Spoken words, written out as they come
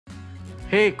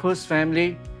Hey COOS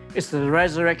family, it's the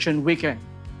resurrection weekend.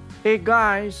 Hey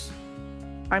guys,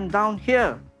 I'm down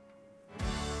here.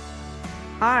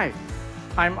 Hi,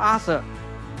 I'm Arthur,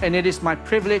 and it is my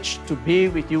privilege to be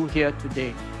with you here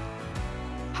today.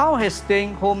 How has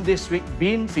staying home this week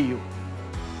been for you?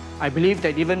 I believe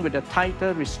that even with the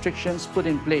tighter restrictions put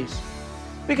in place,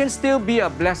 we can still be a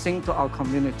blessing to our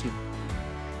community.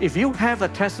 If you have a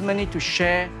testimony to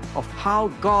share of how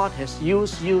God has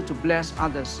used you to bless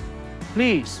others,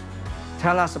 please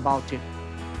tell us about it.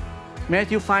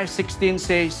 Matthew 5:16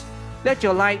 says, "Let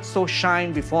your light so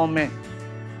shine before men,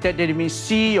 that they may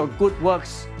see your good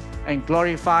works and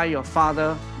glorify your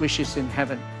Father which is in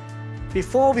heaven."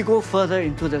 Before we go further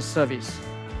into the service,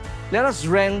 let us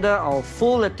render our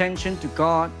full attention to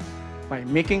God by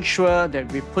making sure that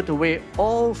we put away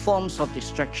all forms of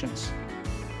distractions.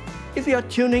 If you are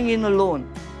tuning in alone,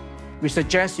 we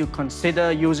suggest you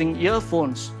consider using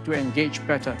earphones to engage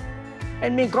better.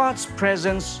 And may God's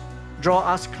presence draw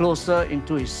us closer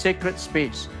into His sacred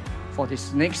space for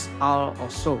this next hour or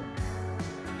so.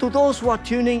 To those who are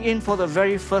tuning in for the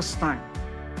very first time,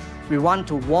 we want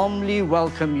to warmly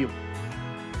welcome you.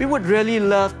 We would really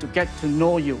love to get to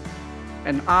know you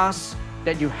and ask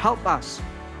that you help us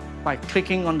by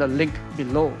clicking on the link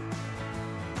below.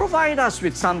 Provide us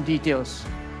with some details,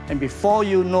 and before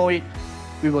you know it,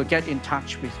 we will get in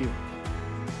touch with you.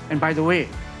 And by the way,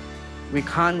 we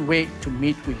can't wait to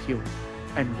meet with you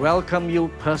and welcome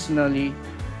you personally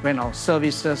when our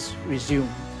services resume.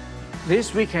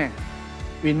 This weekend,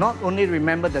 we not only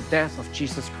remember the death of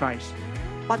Jesus Christ,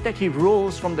 but that He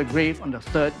rose from the grave on the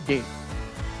third day.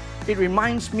 It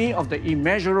reminds me of the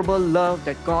immeasurable love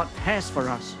that God has for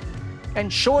us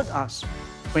and showed us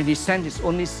when He sent His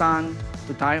only Son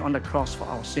to die on the cross for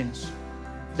our sins.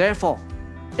 Therefore,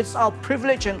 it's our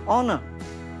privilege and honor,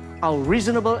 our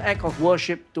reasonable act of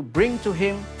worship to bring to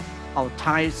Him our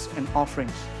tithes and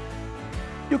offerings.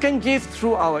 You can give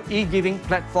through our e-giving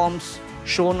platforms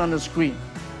shown on the screen.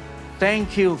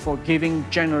 Thank you for giving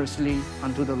generously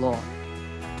unto the Lord.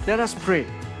 Let us pray.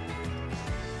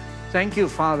 Thank you,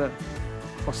 Father,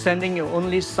 for sending your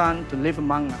only Son to live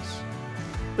among us,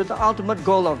 with the ultimate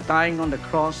goal of dying on the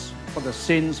cross for the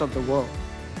sins of the world.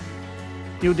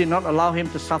 You did not allow Him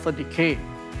to suffer decay,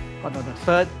 but on the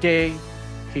third day,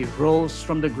 He rose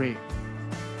from the grave.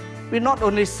 We not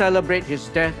only celebrate His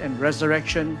death and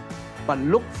resurrection, but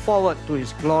look forward to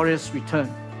His glorious return.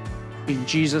 In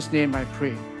Jesus' name I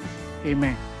pray.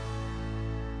 Amen.